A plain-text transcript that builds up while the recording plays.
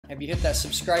Have you hit that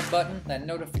subscribe button, that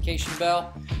notification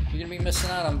bell? You're going to be missing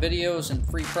out on videos and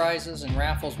free prizes and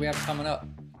raffles we have coming up.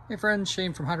 Hey friends,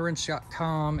 Shane from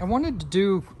HowToWrench.com. I wanted to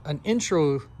do an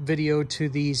intro video to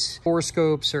these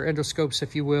borescopes or endoscopes,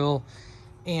 if you will.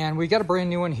 And we got a brand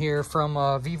new one here from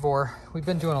Vevor. We've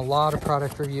been doing a lot of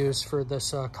product reviews for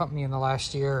this company in the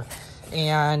last year.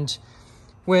 And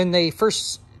when they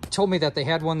first told me that they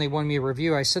had one they wanted me to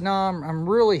review, I said, no, I'm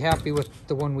really happy with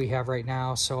the one we have right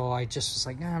now. So I just was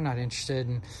like, nah, I'm not interested.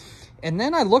 And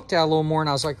then I looked at it a little more and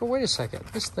I was like, oh, wait a second.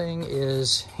 This thing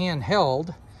is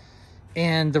handheld.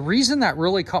 And the reason that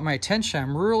really caught my attention,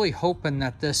 I'm really hoping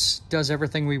that this does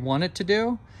everything we want it to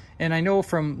do. And I know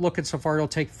from looking so far, it'll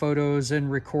take photos and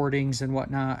recordings and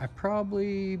whatnot. I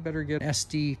probably better get an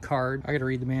SD card. I got to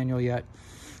read the manual yet.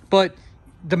 But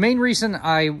the main reason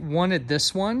I wanted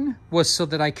this one was so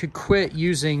that I could quit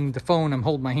using the phone I'm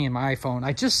holding my hand, my iPhone.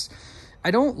 I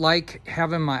don't like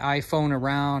having my iPhone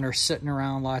around or sitting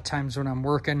around a lot of times when I'm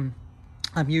working.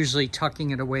 I'm usually tucking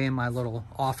it away in my little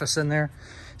office in there.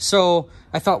 So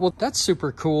I thought, well, that's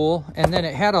super cool. And then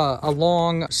it had a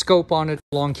long scope on it,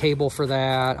 long cable for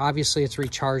that. Obviously, it's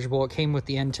rechargeable. It came with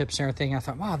the end tips and everything. I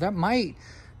thought, wow, that might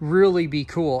really be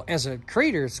cool. As a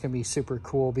creator, it's going to be super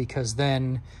cool because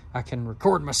then I can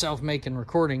record myself making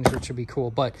recordings, which would be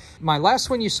cool. But my last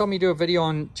one you saw me do a video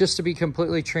on, just to be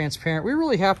completely transparent, we were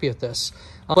really happy with this.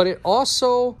 But it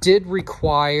also did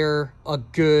require a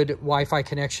good Wi-Fi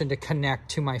connection to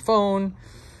connect to my phone.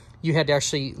 You had to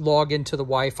actually log into the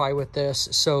Wi-Fi with this,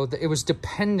 so it was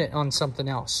dependent on something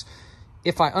else.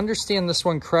 If I understand this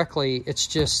one correctly, it's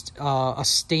just a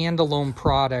standalone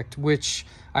product, which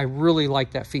I really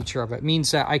like that feature of it. It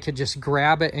means that I could just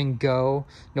grab it and go,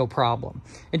 no problem.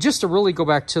 And just to really go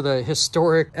back to the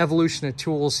historic evolution of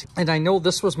tools, and I know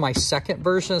this was my second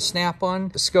version of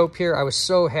Snap-on scope here. I was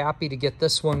so happy to get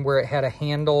this one where it had a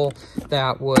handle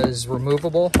that was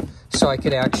removable, so I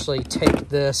could actually take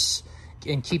this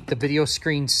and keep the video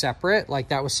screen separate. Like,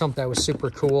 that was something that was super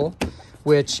cool,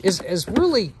 which is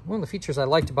really one of the features I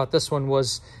liked about this one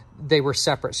was they were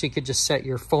separate, so you could just set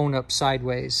your phone up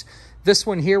sideways. This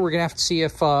one here, we're gonna have to see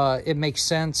if it makes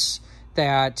sense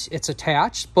that it's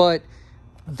attached, but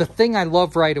the thing I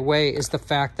love right away is the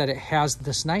fact that it has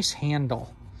this nice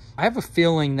handle. I have a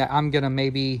feeling that I'm gonna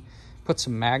maybe put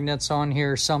some magnets on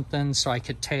here or something so I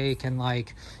could take and,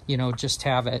 like, you know, just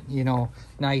have it, you know,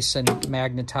 nice and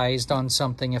magnetized on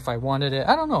something if I wanted it.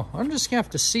 I don't know. I'm just gonna have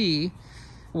to see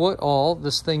what all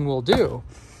this thing will do.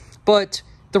 But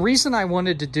the reason I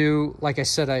wanted to do, like I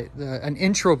said, an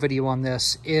intro video on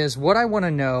this is what I want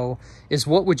to know is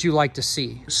what would you like to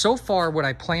see? So far, what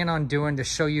I plan on doing to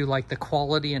show you like the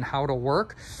quality and how it'll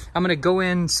work, I'm going to go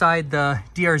inside the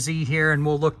DRZ here and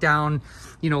we'll look down,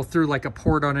 you know, through like a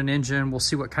port on an engine. We'll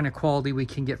see what kind of quality we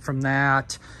can get from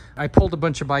that. I pulled a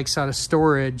bunch of bikes out of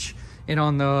storage, and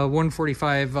on the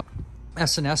 145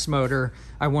 S&S motor,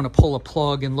 I want to pull a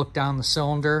plug and look down the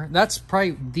cylinder. That's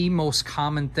probably the most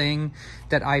common thing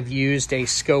that I've used a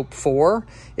scope for,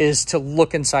 is to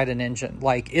look inside an engine.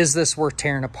 Like, is this worth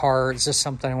tearing apart? Is this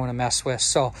something I want to mess with?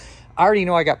 So I already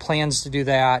know I got plans to do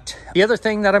that. The other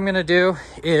thing that I'm going to do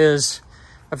is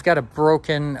I've got a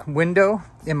broken window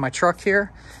in my truck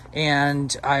here,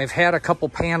 and I've had a couple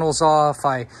panels off.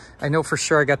 I know for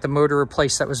sure I got the motor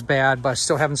replaced that was bad, but I'm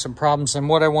still having some problems. And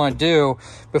what I want to do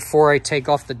before I take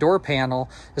off the door panel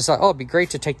is like, oh, it'd be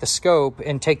great to take the scope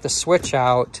and take the switch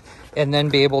out and then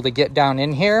be able to get down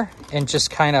in here and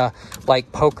just kind of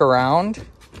like poke around.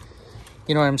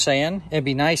 You know what I'm saying? It'd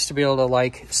be nice to be able to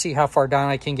like see how far down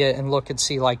I can get and look and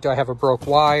see, like, do I have a broke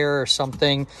wire or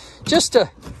something, just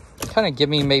to kind of give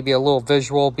me maybe a little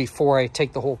visual before I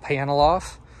take the whole panel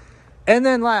off. And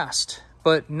then last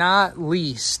but not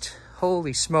least,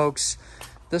 holy smokes,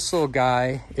 this little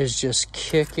guy is just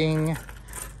kicking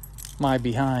my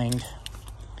behind.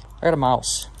 I got a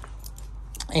mouse,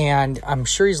 and I'm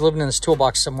sure he's living in this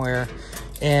toolbox somewhere,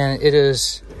 and it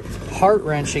is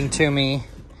heart-wrenching to me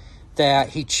that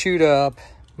he chewed up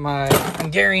my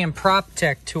Hungarian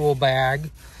PropTech tool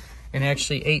bag and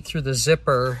actually ate through the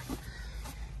zipper.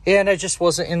 And I just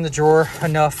wasn't in the drawer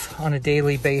enough on a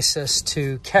daily basis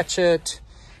to catch it.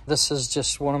 This is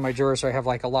just one of my drawers where I have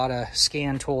like a lot of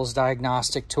scan tools,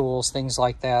 diagnostic tools, things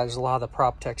like that. There's a lot of the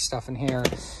PropTech stuff in here.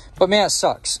 But man, it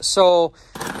sucks. So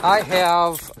I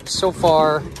have, so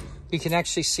far, you can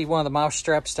actually see one of the mouse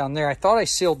straps down there. I thought I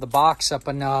sealed the box up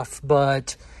enough,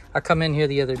 but I come in here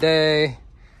the other day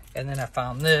and then I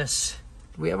found this.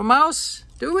 Do we have a mouse?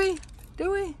 Do we?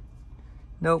 Do we?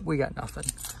 Nope, we got nothing.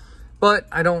 But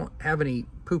I don't have any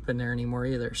poop in there anymore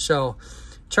either. So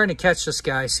trying to catch this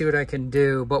guy, see what I can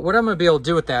do. But what I'm going to be able to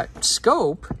do with that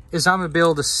scope is I'm going to be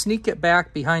able to sneak it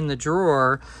back behind the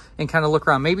drawer and kind of look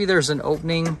around. Maybe there's an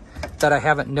opening that I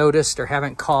haven't noticed or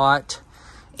haven't caught.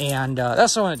 And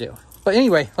that's what I want to do. But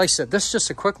anyway, like I said, this is just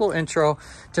a quick little intro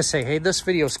to say, hey, this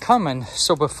video's coming.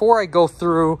 So before I go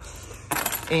through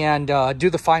and do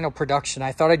the final production,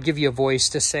 I thought I'd give you a voice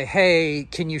to say, hey,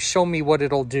 can you show me what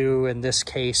it'll do in this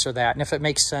case or that? And if it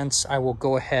makes sense, I will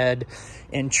go ahead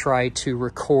and try to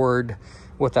record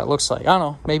what that looks like. I don't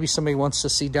know, maybe somebody wants to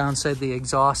see downside the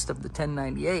exhaust of the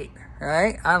 1098,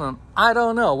 right? I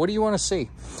don't know. What do you want to see?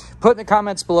 Put in the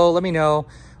comments below, let me know.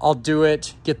 I'll do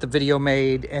it, get the video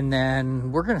made, and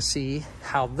then we're gonna see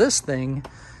how this thing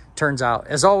turns out.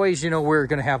 As always, you know, we're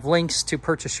going to have links to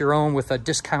purchase your own with a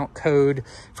discount code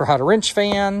for How to Wrench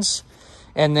fans.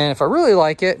 And then if I really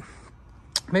like it,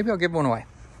 maybe I'll give one away.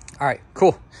 All right,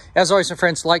 cool. As always, my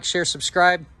friends, like, share,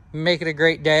 subscribe. Make it a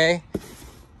great day.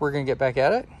 We're going to get back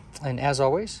at it. And as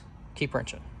always, keep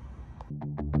wrenching.